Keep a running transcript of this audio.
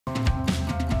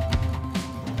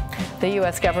The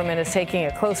U.S. government is taking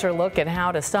a closer look at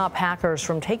how to stop hackers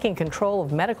from taking control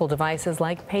of medical devices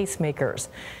like pacemakers.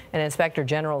 An inspector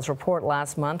general's report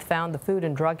last month found the Food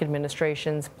and Drug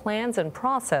Administration's plans and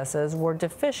processes were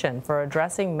deficient for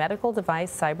addressing medical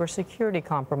device cybersecurity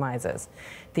compromises.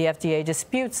 The FDA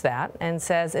disputes that and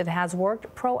says it has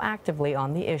worked proactively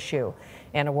on the issue.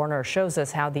 Anna Werner shows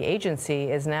us how the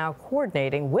agency is now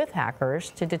coordinating with hackers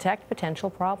to detect potential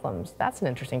problems. That's an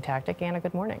interesting tactic. Anna,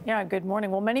 good morning. Yeah, good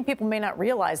morning. Well, many people may not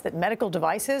realize that medical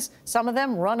devices, some of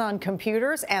them run on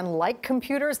computers, and like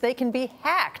computers, they can be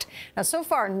hacked. Now, so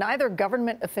far, neither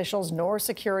government officials nor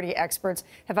security experts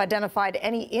have identified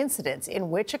any incidents in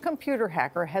which a computer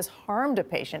hacker has harmed a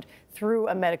patient through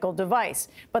a medical device.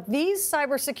 But these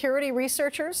cybersecurity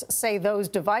researchers say those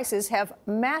devices have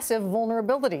massive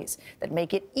vulnerabilities that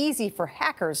make it easy for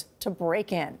hackers to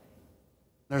break in.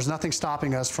 There's nothing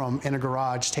stopping us from, in a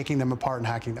garage, taking them apart and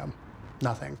hacking them.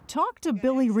 Nothing. Talk to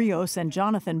Billy Rios and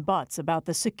Jonathan Butts about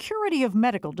the security of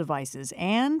medical devices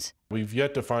and... We've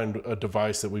yet to find a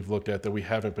device that we've looked at that we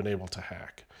haven't been able to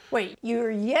hack. Wait,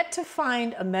 you're yet to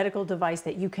find a medical device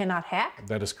that you cannot hack?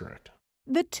 That is correct.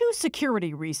 The two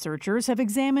security researchers have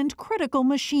examined critical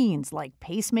machines like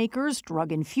pacemakers,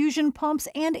 drug infusion pumps,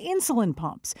 and insulin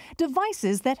pumps,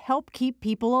 devices that help keep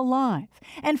people alive,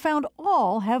 and found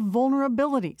all have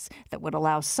vulnerabilities that would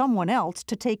allow someone else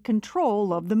to take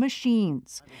control of the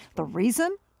machines. The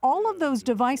reason? All of those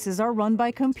devices are run by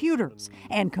computers,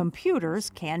 and computers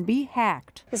can be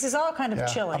hacked. This is all kind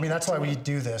of chilling. I mean, that's why we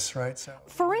do this, right?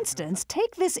 For instance,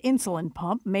 take this insulin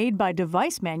pump made by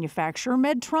device manufacturer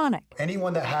Medtronic.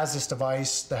 Anyone that has this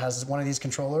device, that has one of these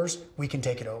controllers, we can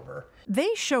take it over. They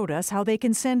showed us how they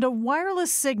can send a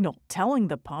wireless signal telling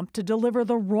the pump to deliver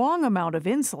the wrong amount of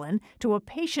insulin to a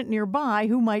patient nearby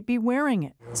who might be wearing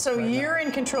it. So you're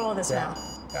in control of this now?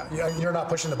 Yeah, you're not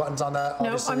pushing the buttons on that,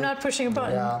 obviously. No, I'm not pushing a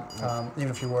button. Yeah, even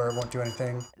if you were, it won't do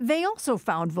anything. They also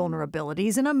found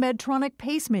vulnerabilities in a Medtronic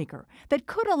pacemaker that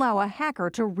could allow a hacker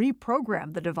to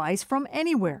reprogram the device from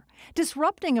anywhere,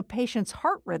 disrupting a patient's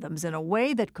heart rhythms in a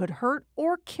way that could hurt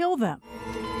or kill them.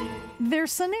 They're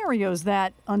scenarios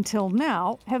that, until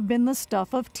now, have been the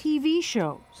stuff of TV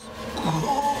shows.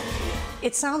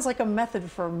 It sounds like a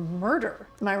method for murder.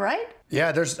 Am I right?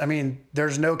 Yeah,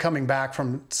 there's no coming back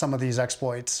from some of these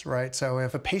exploits, right? So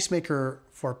if a pacemaker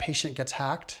for a patient gets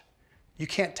hacked, you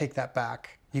can't take that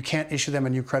back. You can't issue them a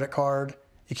new credit card.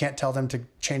 You can't tell them to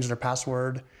change their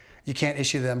password. You can't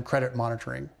issue them credit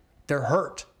monitoring. They're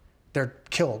hurt. They're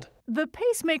killed. The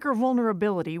pacemaker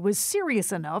vulnerability was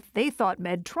serious enough they thought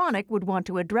Medtronic would want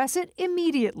to address it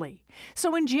immediately.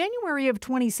 So in January of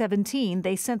 2017,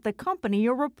 they sent the company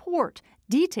a report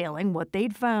detailing what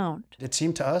they'd found. It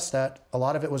seemed to us that a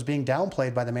lot of it was being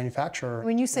downplayed by the manufacturer.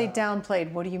 When you say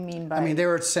downplayed, what do you mean by? I mean, they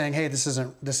were saying, hey, this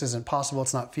isn't possible,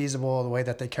 it's not feasible, the way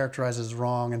that they characterize it is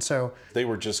wrong, and so... They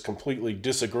were just completely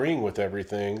disagreeing with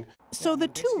everything. So the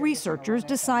two researchers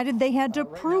decided they had to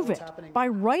prove it by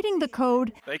writing the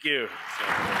code. Thank you.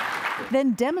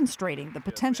 Then demonstrating the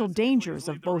potential dangers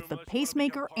of both the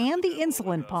pacemaker and the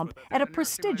insulin pump at a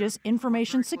prestigious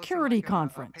information security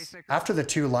conference. After the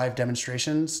two live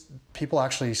demonstrations, people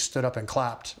actually stood up and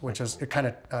clapped, it kind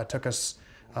of took us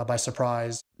by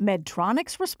surprise.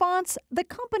 Medtronic's response? The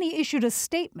company issued a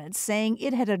statement saying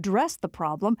it had addressed the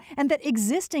problem and that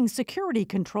existing security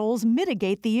controls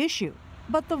mitigate the issue.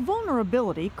 But the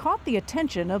vulnerability caught the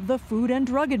attention of the Food and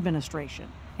Drug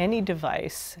Administration. Any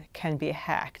device can be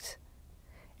hacked,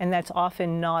 and that's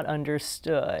often not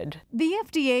understood. The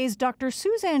FDA's Dr.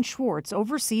 Suzanne Schwartz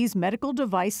oversees medical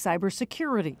device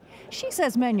cybersecurity. She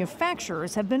says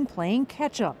manufacturers have been playing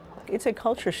catch-up. It's a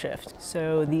culture shift.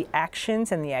 So the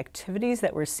actions and the activities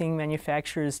that we're seeing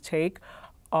manufacturers take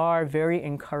are very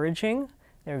encouraging.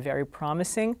 They're very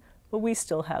promising, but we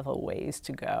still have a ways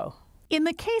to go. In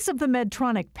the case of the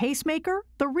Medtronic pacemaker,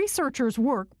 the researchers'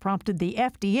 work prompted the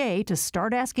FDA to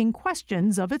start asking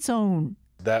questions of its own.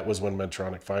 That was when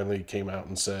Medtronic finally came out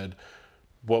and said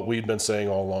what we'd been saying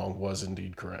all along was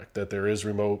indeed correct, that there is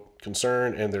remote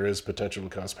concern and there is potential to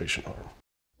cause patient harm.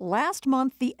 Last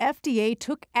month, the FDA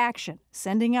took action,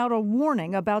 sending out a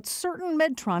warning about certain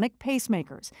Medtronic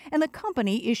pacemakers, and the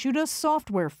company issued a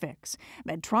software fix.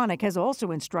 Medtronic has also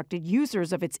instructed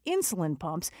users of its insulin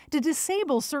pumps to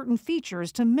disable certain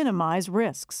features to minimize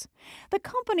risks. The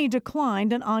company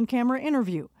declined an on-camera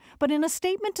interview, but in a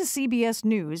statement to CBS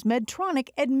News, Medtronic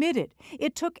admitted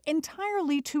it took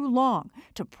entirely too long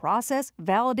to process,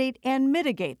 validate, and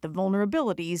mitigate the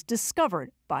vulnerabilities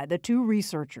discovered by the two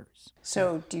researchers.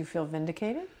 So, do you feel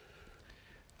vindicated?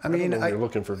 I mean, you're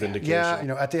looking for vindication.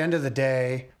 Yeah, at the end of the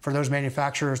day, for those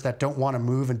manufacturers that don't want to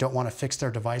move and don't want to fix their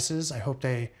devices, I hope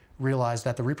they realize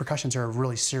that the repercussions are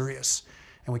really serious,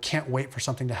 and we can't wait for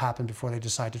something to happen before they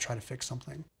decide to try to fix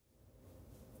something.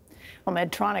 Well,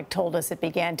 Medtronic told us it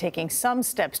began taking some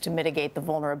steps to mitigate the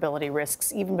vulnerability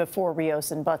risks even before Rios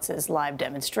and Butts' live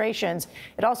demonstrations.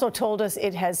 It also told us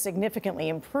it has significantly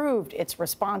improved its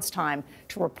response time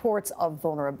to reports of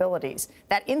vulnerabilities.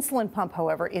 That insulin pump,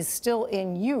 however, is still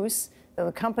in use, though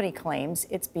the company claims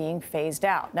it's being phased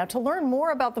out. Now, to learn more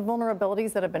about the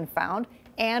vulnerabilities that have been found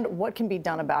and what can be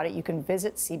done about it, you can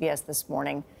visit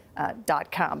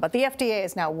CBSThisMorning.com. But the FDA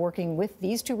is now working with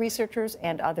these two researchers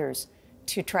and others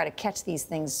to try to catch these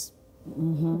things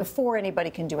before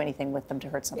anybody can do anything with them to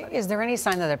hurt somebody. Is there any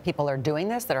sign that people are doing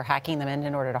this, that are hacking them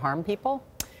in order to harm people?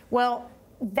 Well,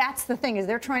 that's the thing, is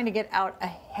they're trying to get out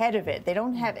ahead of it. They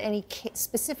don't have any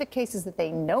specific cases that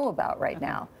they know about right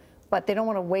now, but they don't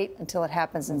want to wait until it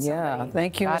happens in somebody. Yeah,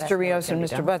 thank you, Mr. Rios and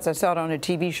Mr. Butts. I saw it on a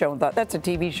TV show and thought, that's a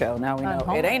TV show. Now we know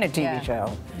it ain't a TV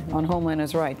show. On Homeland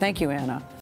is right. Thank you, Anna.